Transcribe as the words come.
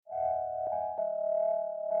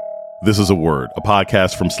This is A Word, a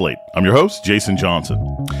podcast from Slate. I'm your host, Jason Johnson.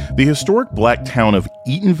 The historic black town of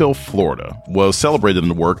Eatonville, Florida, was celebrated in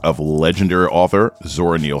the work of legendary author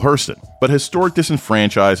Zora Neale Hurston. But historic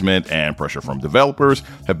disenfranchisement and pressure from developers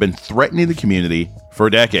have been threatening the community for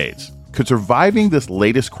decades. Could surviving this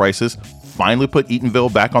latest crisis finally put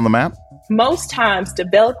Eatonville back on the map? Most times,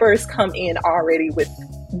 developers come in already with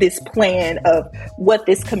this plan of what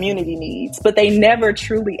this community needs, but they never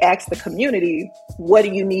truly ask the community, what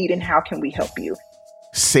do you need and how can we help you?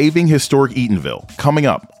 Saving historic Eatonville, coming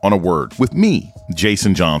up on A Word with me,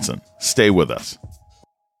 Jason Johnson. Stay with us.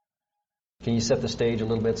 Can you set the stage a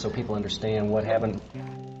little bit so people understand what happened?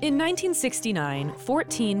 In 1969,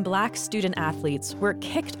 14 black student athletes were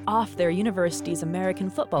kicked off their university's American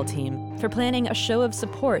football team for planning a show of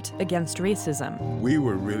support against racism. We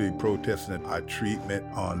were really protesting our treatment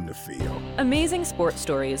on the field. Amazing Sports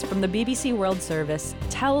Stories from the BBC World Service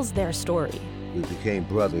tells their story. We became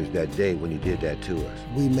brothers that day when you did that to us.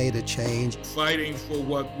 We made a change. Fighting for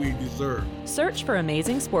what we deserve. Search for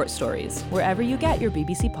Amazing Sports Stories wherever you get your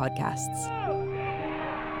BBC podcasts.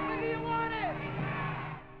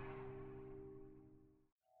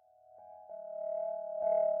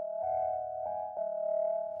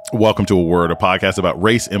 Welcome to A Word, a podcast about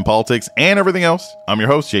race and politics and everything else. I'm your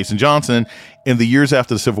host, Jason Johnson. In the years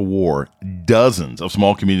after the Civil War, dozens of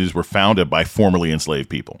small communities were founded by formerly enslaved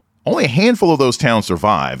people. Only a handful of those towns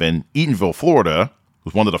survive, and Eatonville, Florida,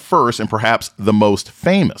 was one of the first and perhaps the most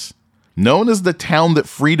famous. Known as the town that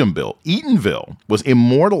freedom built, Eatonville was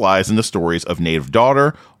immortalized in the stories of native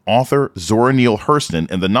daughter, author Zora Neale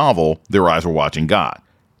Hurston in the novel Their Eyes Were Watching God,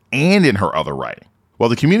 and in her other writing. While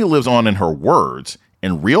the community lives on in her words,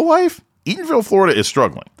 in real life, Eatonville, Florida is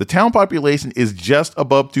struggling. The town population is just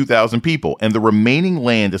above 2,000 people, and the remaining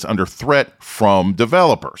land is under threat from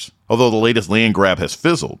developers. Although the latest land grab has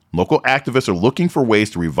fizzled, local activists are looking for ways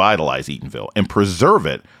to revitalize Eatonville and preserve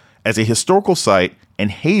it as a historical site and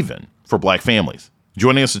haven for black families.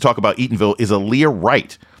 Joining us to talk about Eatonville is Aaliyah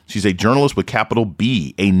Wright. She's a journalist with capital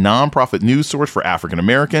B, a nonprofit news source for African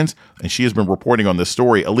Americans, and she has been reporting on this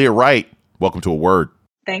story. Aaliyah Wright, welcome to A Word.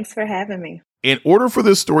 Thanks for having me. In order for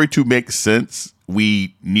this story to make sense,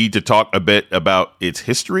 we need to talk a bit about its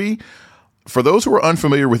history. For those who are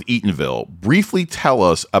unfamiliar with Eatonville, briefly tell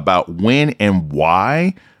us about when and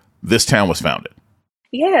why this town was founded.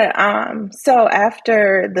 So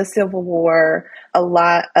after the Civil War, a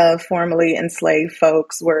lot of formerly enslaved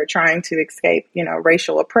folks were trying to escape,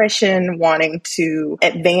 racial oppression, wanting to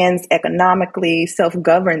advance economically,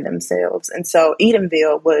 self-govern themselves. And so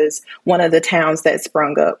Eatonville was one of the towns that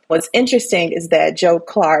sprung up. What's interesting is that Joe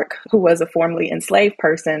Clark, who was a formerly enslaved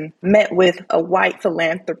person, met with a white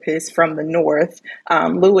philanthropist from the North,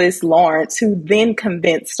 Lewis Lawrence, who then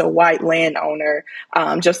convinced a white landowner,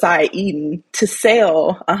 Josiah Eden, to sell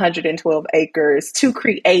 112 acres to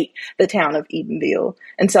create the town of Eatonville.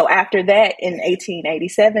 And so after that, in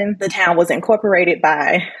 1887, the town was incorporated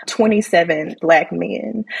by 27 black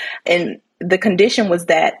men. And the condition was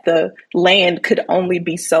that the land could only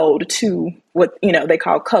be sold to what, they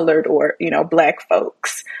call colored or, black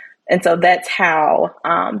folks. And so that's how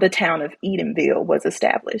the town of Eatonville was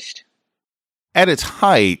established. At its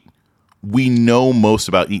height, we know most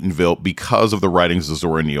about Eatonville because of the writings of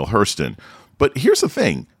Zora Neale Hurston. But here's the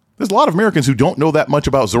thing. There's a lot of Americans who don't know that much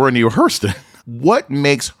about Zora Neale Hurston. What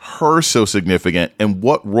makes her so significant, and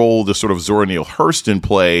what role does sort of Zora Neale Hurston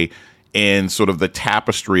play in sort of the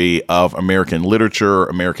tapestry of American literature,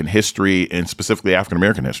 American history, and specifically African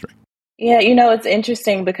American history? Yeah, it's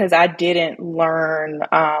interesting because I didn't learn,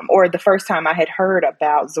 or the first time I had heard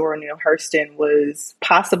about Zora Neale Hurston was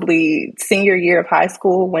possibly senior year of high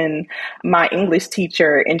school when my English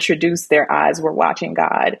teacher introduced Their Eyes Were Watching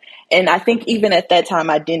God. And I think even at that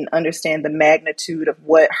time, I didn't understand the magnitude of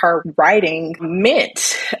what her writing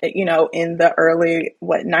meant, in the early,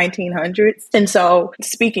 1900s. And so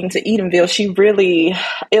speaking to Eatonville, she really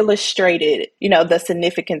illustrated, the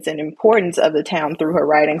significance and importance of the town through her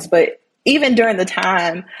writings. But even during the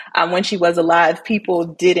time when she was alive, people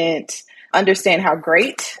didn't understand how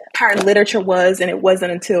great her literature was. And it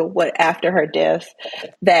wasn't until after her death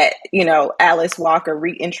that, Alice Walker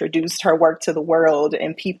reintroduced her work to the world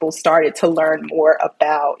and people started to learn more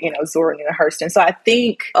about, Zora Neale Hurston. So I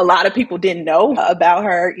think a lot of people didn't know about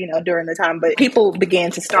her, during the time, but people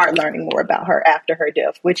began to start learning more about her after her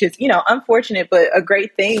death, which is, unfortunate, but a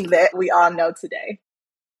great thing that we all know today.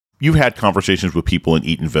 You've had conversations with people in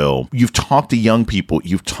Eatonville. You've talked to young people.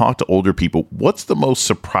 You've talked to older people. What's the most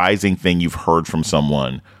surprising thing you've heard from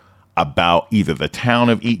someone about either the town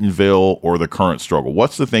of Eatonville or the current struggle?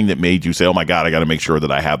 What's the thing that made you say, oh, my God, I got to make sure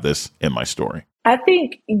that I have this in my story? I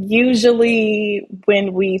think usually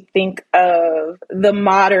when we think of the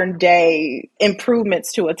modern day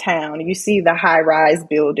improvements to a town, you see the high rise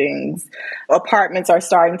buildings, apartments are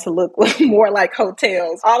starting to look more like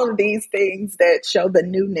hotels, all of these things that show the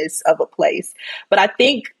newness of a place. But I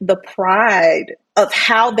think the pride of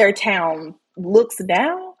how their town looks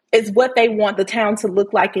now is what they want the town to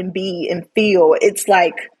look like and be and feel. It's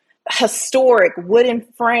like historic wooden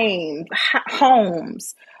frame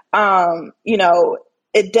homes.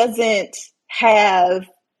 It doesn't have,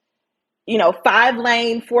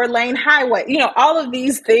 5-lane, 4-lane highway, all of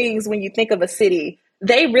these things. When you think of a city,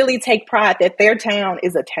 they really take pride that their town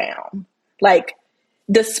is a town. Like,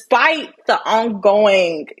 despite the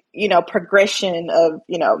ongoing, progression of,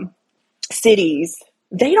 cities,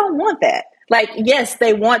 they don't want that. Like, yes,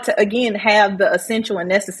 they want to, again, have the essential and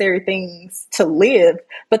necessary things to live,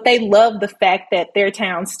 but they love the fact that their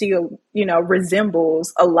town still,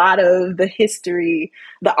 resembles a lot of the history,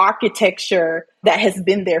 the architecture that has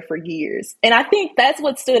been there for years. And I think that's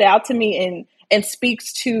what stood out to me and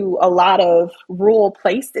speaks to a lot of rural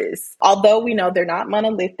places. Although we know they're not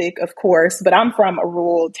monolithic, of course, but I'm from a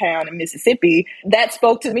rural town in Mississippi. That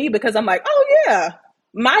spoke to me because I'm like, oh yeah,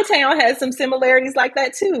 my town has some similarities like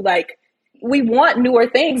that too. Like, we want newer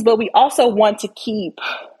things, but we also want to keep,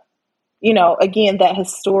 again, that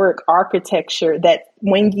historic architecture that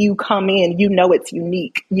when you come in, it's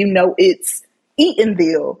unique. It's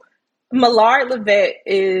Eatonville. Millard Levette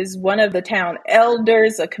is one of the town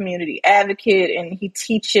elders, a community advocate, and he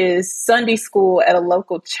teaches Sunday school at a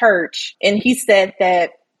local church. And he said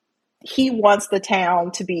that he wants the town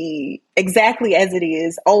to be exactly as it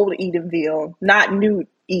is, old Eatonville, not new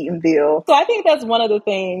Eatonville. So I think that's one of the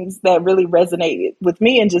things that really resonated with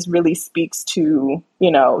me and just really speaks to,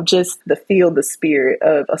 just the spirit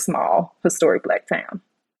of a small historic Black town.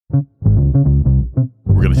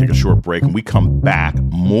 We're going to take a short break. When we come back,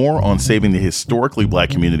 more on saving the historically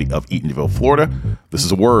Black community of Eatonville, Florida. This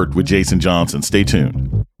is A Word with Jason Johnson. Stay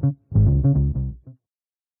tuned.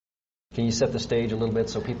 Can you set the stage a little bit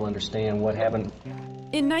so people understand what happened?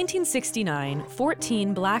 In 1969,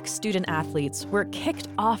 14 Black student athletes were kicked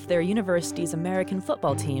off their university's American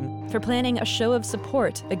football team for planning a show of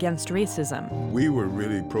support against racism. We were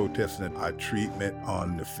really protesting our treatment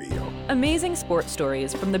on the field. Amazing Sports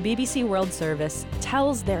Stories from the BBC World Service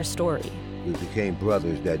tells their story. We became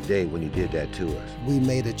brothers that day when you did that to us. We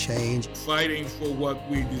made a change. Fighting for what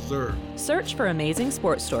we deserve. Search for Amazing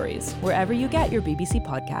Sports Stories wherever you get your BBC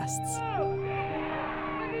podcasts.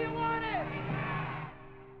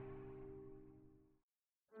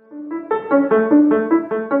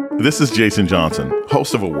 This is Jason Johnson,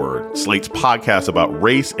 host of A Word, Slate's podcast about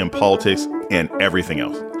race and politics and everything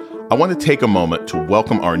else. I want to take a moment to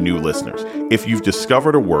welcome our new listeners. If you've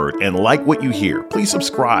discovered A Word and like what you hear, please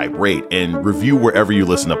subscribe, rate, and review wherever you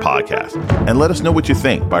listen to podcasts. And let us know what you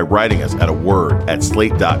think by writing us at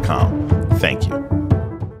aword@slate.com. Thank you.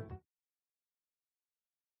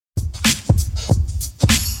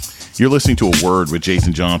 You're listening to A Word with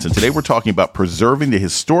Jason Johnson. Today we're talking about preserving the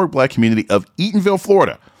historic Black community of Eatonville,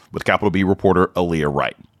 Florida, with capital B reporter Aaliyah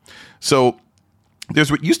Wright. So there's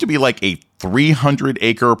what used to be like a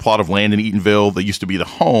 300-acre plot of land in Eatonville that used to be the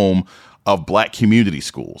home of Black community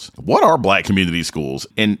schools. What are Black community schools,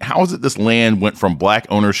 and how is it this land went from Black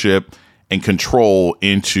ownership and control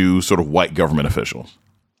into sort of white government officials?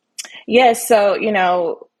 Yes.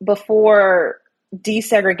 So, before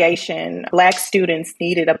desegregation, Black students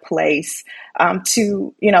needed a place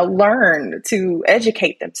to, learn, to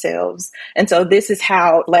educate themselves. And so this is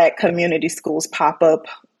how Black community schools pop up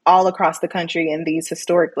all across the country in these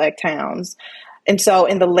historic Black towns. And so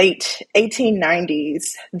in the late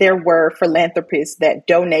 1890s, there were philanthropists that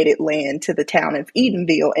donated land to the town of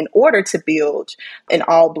Eatonville in order to build an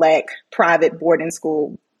all-Black private boarding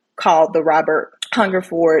school called the Robert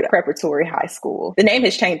Hungerford Preparatory High School. The name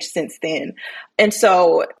has changed since then. And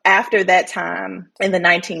so after that time, in the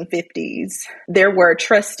 1950s, there were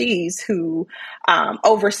trustees who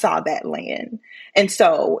oversaw that land. And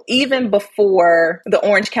so even before the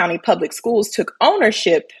Orange County Public Schools took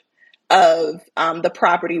ownership of the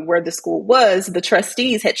property where the school was, the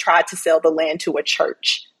trustees had tried to sell the land to a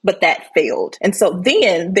church, but that failed. And so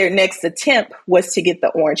then their next attempt was to get the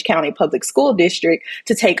Orange County Public School District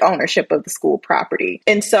to take ownership of the school property.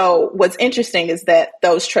 And so what's interesting is that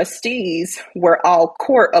those trustees were all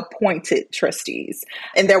court-appointed trustees.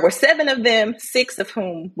 And there were 7 of them, 6 of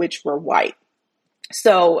whom which were white.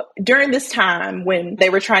 So during this time when they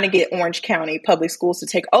were trying to get Orange County Public Schools to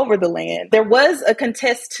take over the land, there was a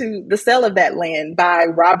contest to the sale of that land by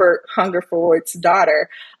Robert Hungerford's daughter,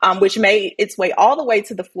 which made its way all the way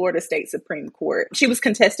to the Florida State Supreme Court. She was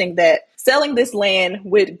contesting that selling this land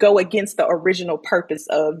would go against the original purpose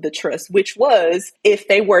of the trust, which was if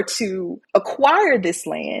they were to acquire this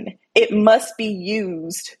land, it must be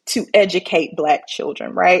used to educate Black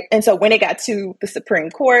children, right? And so when it got to the Supreme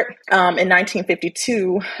Court in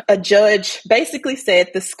 1952, a judge basically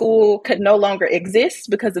said the school could no longer exist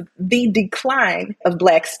because of the decline of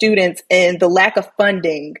Black students and the lack of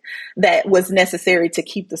funding that was necessary to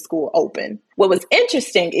keep the school open. What was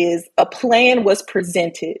interesting is a plan was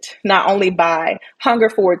presented not only by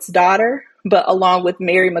Hungerford's daughter, but along with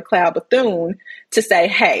Mary McLeod Bethune to say,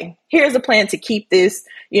 hey, here's a plan to keep this,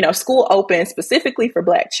 school open specifically for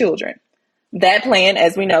Black children. That plan,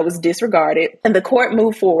 as we know, was disregarded, and the court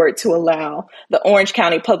moved forward to allow the Orange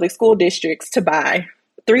County Public School Districts to buy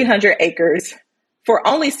 300 acres for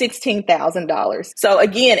only $16,000. So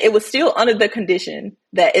again, it was still under the condition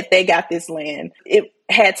that if they got this land, it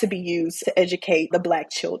had to be used to educate the Black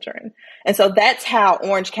children. And so that's how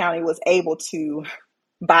Orange County was able to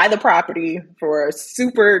buy the property for a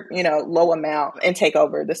super, low amount and take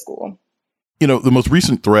over the school. The most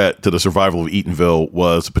recent threat to the survival of Eatonville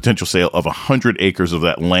was a potential sale of 100 acres of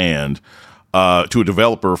that land to a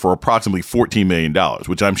developer for approximately $14 million,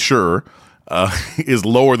 which I'm sure is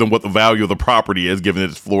lower than what the value of the property is, given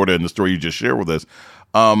that it's Florida and the story you just shared with us.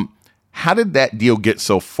 How did that deal get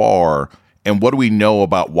so far, and what do we know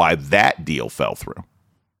about why that deal fell through?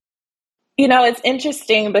 It's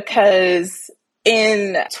interesting because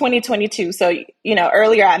in 2022, so,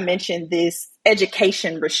 earlier I mentioned this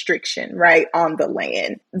education restriction, right, on the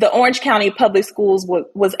land. The Orange County Public Schools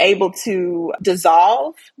was able to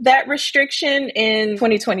dissolve that restriction in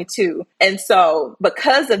 2022. And so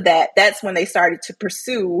because of that, that's when they started to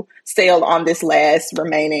pursue sale on this last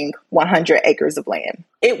remaining 100 acres of land.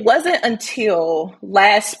 It wasn't until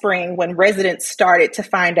last spring when residents started to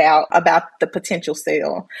find out about the potential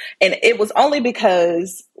sale. And it was only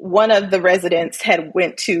because one of the residents had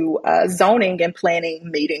went to a zoning and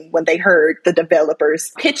planning meeting when they heard the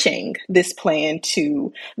developers pitching this plan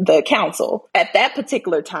to the council. At that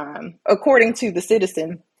particular time, according to the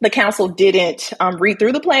citizen, the council didn't read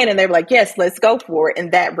through the plan, and they were like, yes, let's go for it.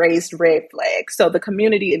 And that raised red flags. So the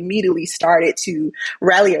community immediately started to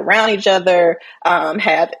rally around each other,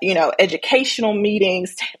 have, educational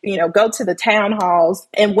meetings, go to the town halls.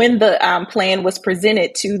 And when the plan was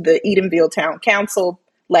presented to the Eatonville Town Council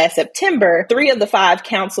last September, 3 of the 5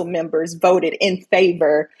 council members voted in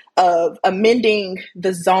favor of amending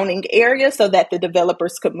the zoning area so that the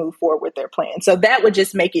developers could move forward with their plan. So that would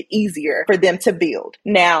just make it easier for them to build.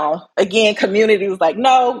 Now, again, community was like,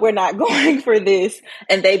 no, we're not going for this.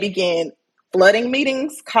 And they began flooding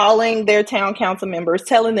meetings, calling their town council members,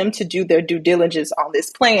 telling them to do their due diligence on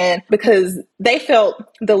this plan because they felt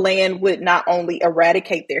the land would not only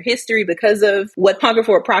eradicate their history because of what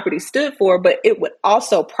Hungerford property stood for, but it would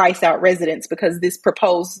also price out residents because this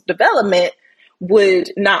proposed development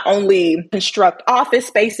would not only construct office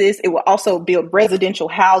spaces, it would also build residential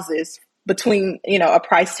houses between, a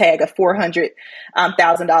price tag of $400,000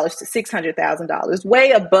 to $600,000,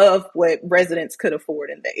 way above what residents could afford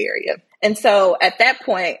in the area. And so at that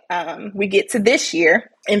point, we get to this year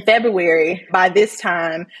in February. By this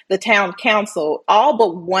time, the town council, all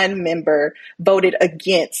but one member voted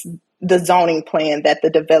against the zoning plan that the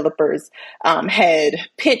developers had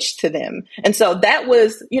pitched to them. And so that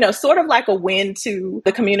was, sort of like a win to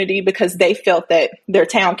the community because they felt that their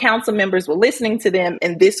town council members were listening to them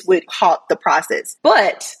and this would halt the process.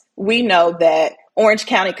 But we know that Orange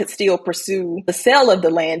County could still pursue the sale of the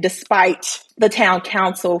land despite the town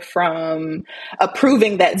council from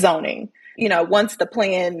approving that zoning. Once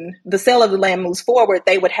the sale of the land moves forward,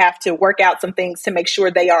 they would have to work out some things to make sure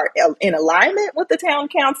they are in alignment with the town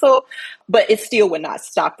council, but it still would not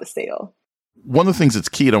stop the sale. One of the things that's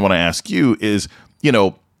key, and I want to ask you is,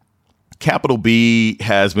 Capital B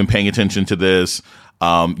has been paying attention to this.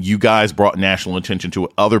 You guys brought national attention to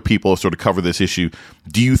it. Other people have sort of covered this issue.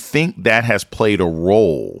 Do you think that has played a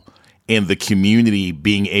role in the community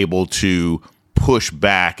being able to push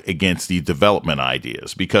back against these development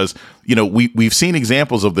ideas? Because, we've seen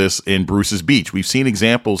examples of this in Bruce's Beach. We've seen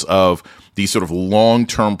examples of these sort of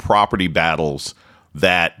long-term property battles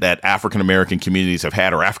that African-American communities have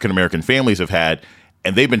had or African-American families have had,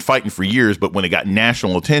 and they've been fighting for years, but when it got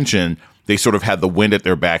national attention, they sort of had the wind at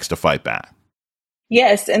their backs to fight back.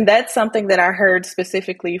 Yes, and that's something that I heard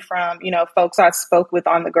specifically from, folks I spoke with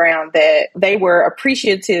on the ground, that they were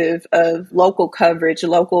appreciative of local coverage,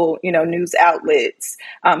 local, news outlets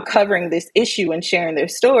covering this issue and sharing their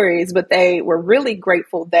stories, but they were really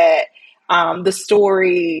grateful that the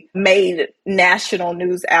story made national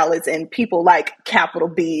news outlets and people like Capital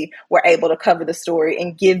B were able to cover the story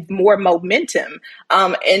and give more momentum.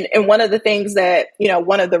 And one of the things that,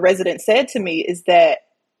 one of the residents said to me is that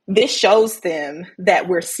this shows them that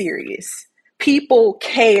we're serious. People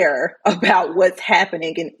care about what's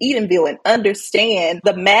happening in Eatonville and understand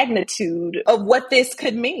the magnitude of what this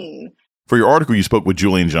could mean. For your article, you spoke with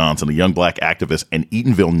Julian Johnson, a young Black activist and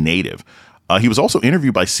Eatonville native. He was also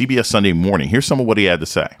interviewed by CBS Sunday Morning. Here's some of what he had to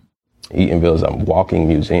say. Eatonville is a walking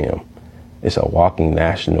museum. It's a walking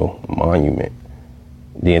national monument,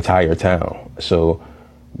 the entire town. So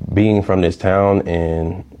being from this town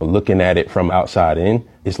and looking at it from outside in,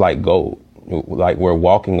 it's like gold. Like we're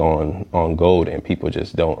walking on gold, and people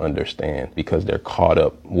just don't understand because they're caught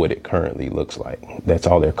up what it currently looks like. That's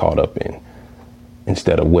all they're caught up in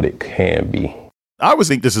instead of what it can be. I always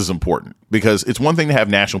think this is important because it's one thing to have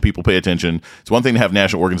national people pay attention. It's one thing to have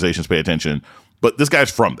national organizations pay attention. But this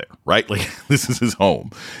guy's from there, right? Like, this is his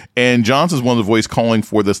home. And Johnson's one of the voices calling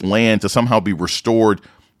for this land to somehow be restored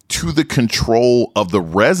to the control of the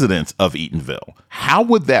residents of Eatonville. How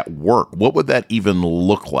would that work? What would that even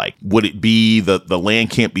look like? Would it be that the land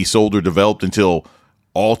can't be sold or developed until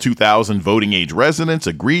all 2,000 voting age residents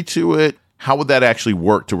agree to it? How would that actually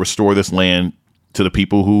work to restore this land to the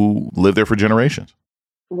people who live there for generations?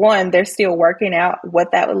 One, they're still working out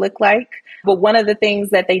what that would look like. But one of the things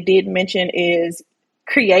that they did mention is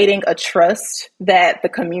creating a trust that the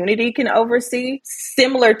community can oversee,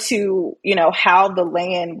 similar to, how the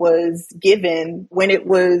land was given when it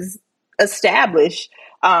was established.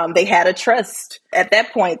 They had a trust at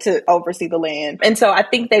that point to oversee the land. And so I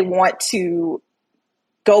think they want to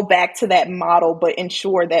go back to that model, but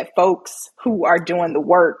ensure that folks who are doing the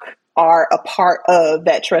work are a part of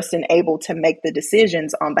that trust and able to make the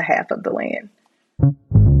decisions on behalf of the land.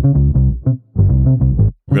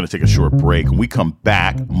 We're going to take a short break. When we come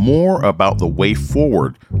back, more about the way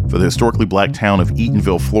forward for the historically Black town of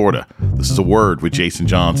Eatonville, Florida. This is A Word with Jason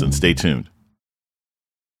Johnson. Stay tuned.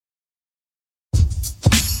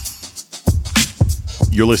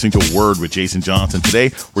 You're listening to A Word with Jason Johnson.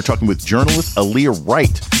 Today, we're talking with journalist Aaliyah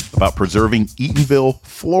Wright about preserving Eatonville,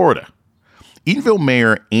 Florida. Eatonville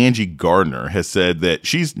Mayor Angie Gardner has said that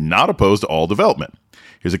she's not opposed to all development.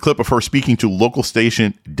 Here's a clip of her speaking to local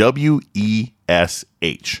station WESH.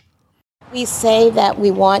 We say that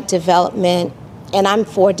we want development, and I'm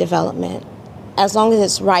for development, as long as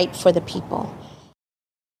it's right for the people.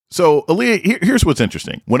 So, Aaliyah, here's what's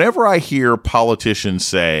interesting. Whenever I hear politicians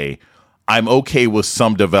say, I'm okay with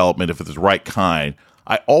some development if it's the right kind,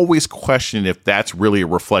 I always question if that's really a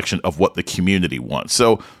reflection of what the community wants.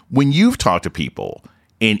 So when you've talked to people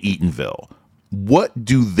in Eatonville, what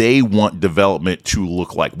do they want development to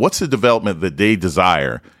look like? What's the development that they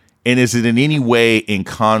desire? And is it in any way in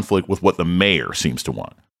conflict with what the mayor seems to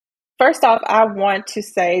want? First off, I want to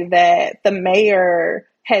say that the mayor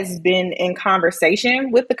has been in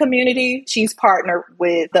conversation with the community. She's partnered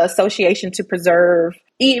with the Association to Preserve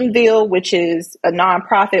Eatonville, which is a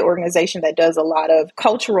nonprofit organization that does a lot of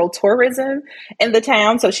cultural tourism in the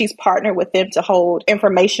town. So she's partnered with them to hold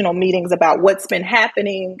informational meetings about what's been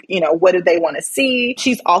happening, what do they want to see.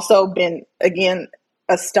 She's also been, again,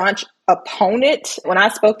 a staunch opponent. When I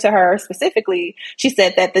spoke to her specifically, she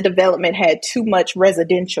said that the development had too much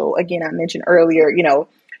residential. Again, I mentioned earlier,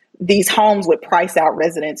 these homes would price out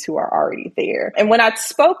residents who are already there. And when I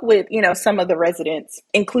spoke with, some of the residents,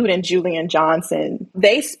 including Julian Johnson,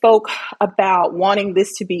 they spoke about wanting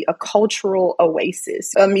this to be a cultural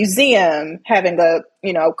oasis, a museum, having a,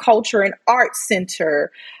 culture and arts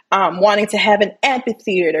center, wanting to have an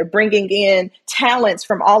amphitheater, bringing in talents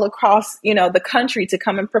from all across, the country to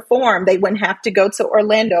come and perform. They wouldn't have to go to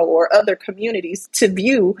Orlando or other communities to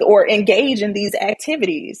view or engage in these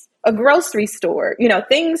activities. A grocery store,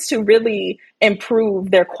 things to really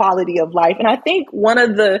improve their quality of life. And I think one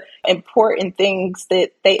of the important things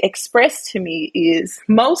that they expressed to me is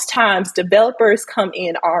most times developers come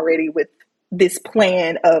in already with this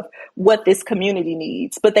plan of what this community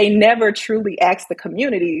needs, but they never truly ask the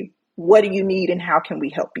community, what do you need and how can we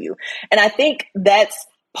help you? And I think that's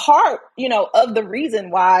part, of the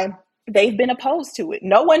reason why they've been opposed to it.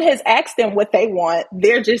 No one has asked them what they want.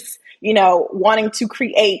 They're just, wanting to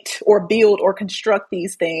create or build or construct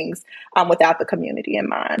these things without the community in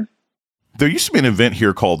mind. There used to be an event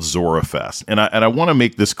here called Zora Fest, and I want to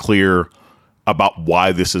make this clear about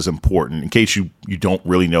why this is important in case you don't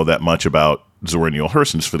really know that much about Zora Neale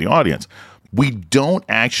Hurston, just for the audience. We don't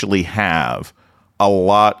actually have a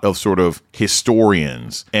lot of sort of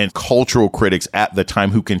historians and cultural critics at the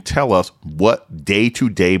time who can tell us what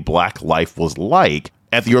day-to-day Black life was like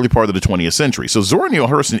at the early part of the 20th century. So Zora Neale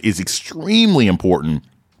Hurston is extremely important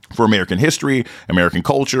for American history, American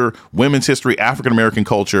culture, women's history, African-American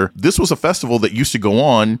culture. This was a festival that used to go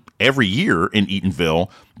on every year in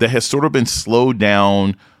Eatonville that has sort of been slowed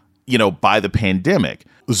down, by the pandemic.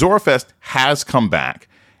 ZoraFest has come back.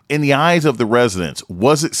 In the eyes of the residents,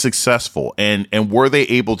 was it successful? And were they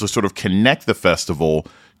able to sort of connect the festival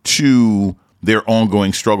to their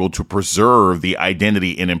ongoing struggle to preserve the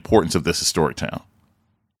identity and importance of this historic town?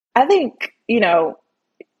 I think,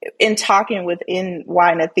 in talking with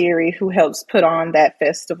Wine Theory, who helps put on that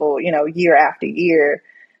festival, year after year,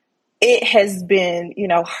 it has been,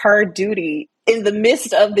 her duty in the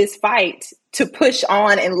midst of this fight to push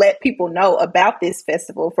on and let people know about this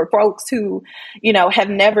festival for folks who, have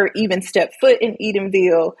never even stepped foot in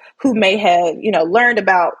Eatonville, who may have, learned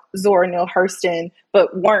about Zora Neale Hurston,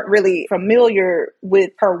 but weren't really familiar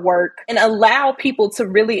with her work, and allow people to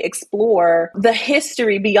really explore the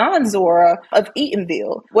history beyond Zora of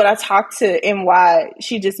Eatonville. When I talked to NY,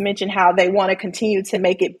 she just mentioned how they want to continue to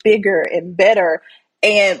make it bigger and better.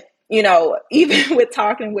 And even with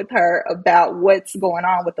talking with her about what's going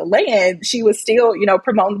on with the land, she was still,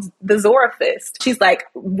 promoting the Zora Fest. She's like,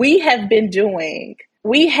 we have been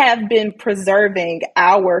preserving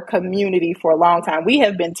our community for a long time. We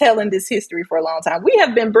have been telling this history for a long time. We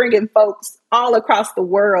have been bringing folks all across the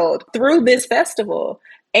world through this festival.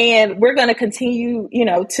 And we're going to continue,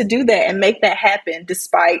 to do that and make that happen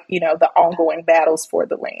despite, the ongoing battles for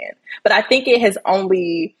the land. But I think it has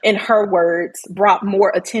only, in her words, brought more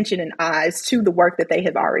attention and eyes to the work that they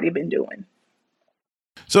have already been doing.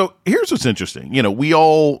 So here's what's interesting. We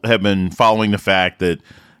all have been following the fact that,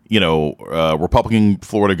 Republican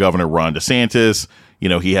Florida Governor Ron DeSantis,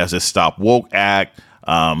 he has this Stop Woke Act.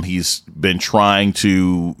 He's been trying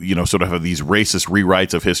to, sort of have these racist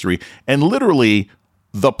rewrites of history, and literally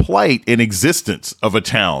the plight and existence of a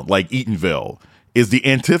town like Eatonville is the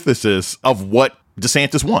antithesis of what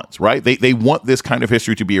DeSantis wants, right? They want this kind of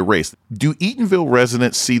history to be erased. Do Eatonville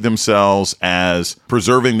residents see themselves as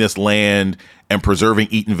preserving this land and preserving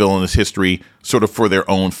Eatonville and its history sort of for their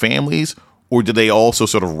own families? Or do they also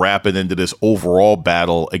sort of wrap it into this overall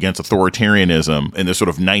battle against authoritarianism and this sort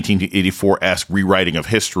of 1984-esque rewriting of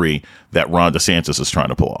history that Ron DeSantis is trying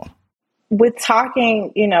to pull off? With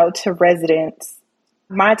talking, to residents,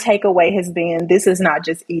 my takeaway has been this is not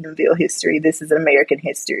just Eatonville history. This is American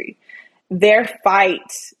history. Their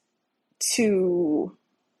fight to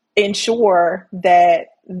ensure that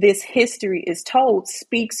this history is told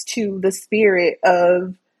speaks to the spirit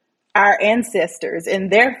of our ancestors in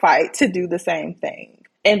their fight to do the same thing.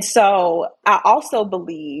 And so I also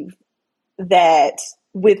believe that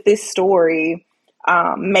with this story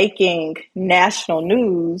making national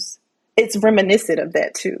news, it's reminiscent of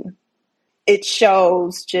that too. It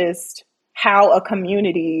shows just how a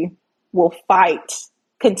community will fight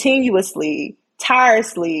continuously,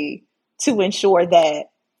 tirelessly to ensure that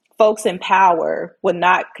folks in power will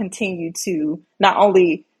not continue to not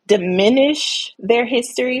only diminish their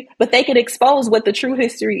history, but they can expose what the true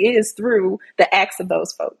history is through the acts of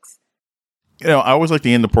those folks. I always like to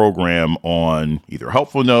end the program on either a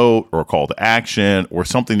helpful note or a call to action or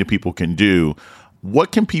something that people can do.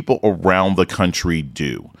 What can people around the country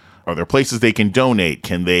do? Are there places they can donate?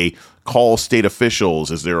 Can they call state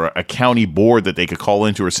officials? Is there a county board that they could call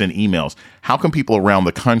into or send emails? How can people around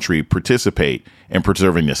the country participate in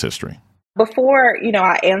preserving this history? Before,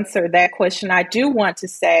 I answer that question, I do want to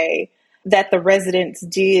say that the residents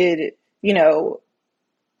did,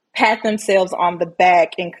 pat themselves on the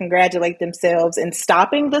back and congratulate themselves in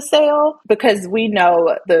stopping the sale, because we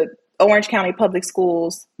know the Orange County Public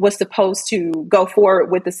Schools was supposed to go forward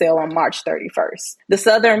with the sale on March 31st. The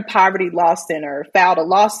Southern Poverty Law Center filed a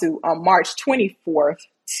lawsuit on March 24th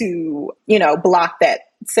to, block that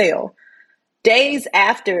sale. Days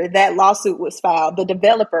after that lawsuit was filed, the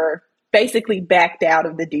developer basically backed out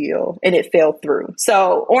of the deal and it fell through.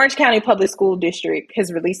 So Orange County Public School District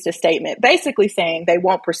has released a statement basically saying they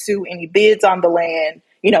won't pursue any bids on the land.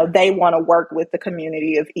 They want to work with the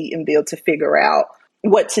community of Eatonville to figure out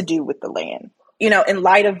what to do with the land. In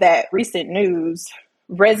light of that recent news,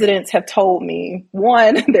 residents have told me,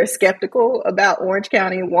 one, they're skeptical about Orange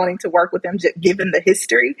County wanting to work with them, given the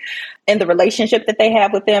history and the relationship that they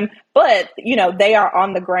have with them. But, they are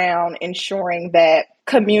on the ground ensuring that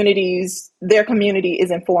their community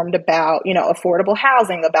is informed about, affordable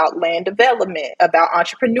housing, about land development, about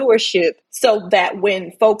entrepreneurship, so that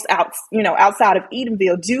when folks outside of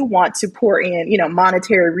Eatonville do want to pour in,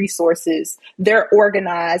 monetary resources, they're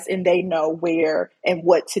organized and they know where and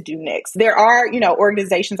what to do next. There are,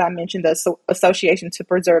 organizations, I mentioned the Association to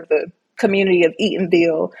Preserve the Community of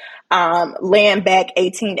Eatonville, Land Back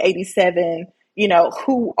 1887,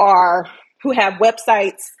 who have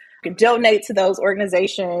websites. You can donate to those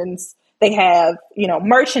organizations. They have,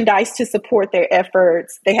 merchandise to support their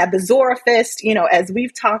efforts. They have the Zora Fest, as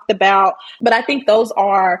we've talked about. But I think those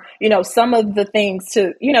are, some of the things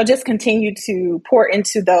to, just continue to pour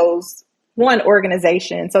into those one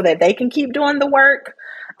organization so that they can keep doing the work.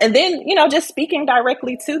 And then, just speaking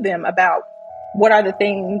directly to them about what are the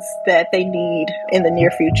things that they need in the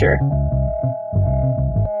near future.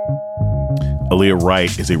 Aaliyah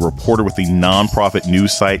Wright is a reporter with the nonprofit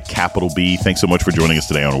news site Capital B. Thanks so much for joining us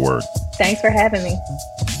today on A Word. Thanks for having me.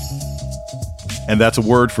 And that's A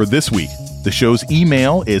Word for this week. The show's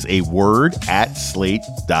email is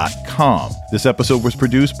aword@slate.com. This episode was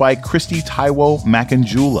produced by Christy Taiwo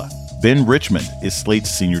Makanjula. Ben Richmond is Slate's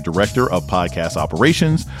Senior Director of Podcast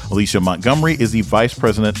Operations. Alicia Montgomery is the Vice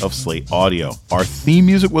President of Slate Audio. Our theme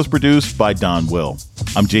music was produced by Don Will.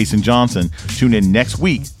 I'm Jason Johnson. Tune in next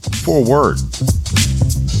week for A Word.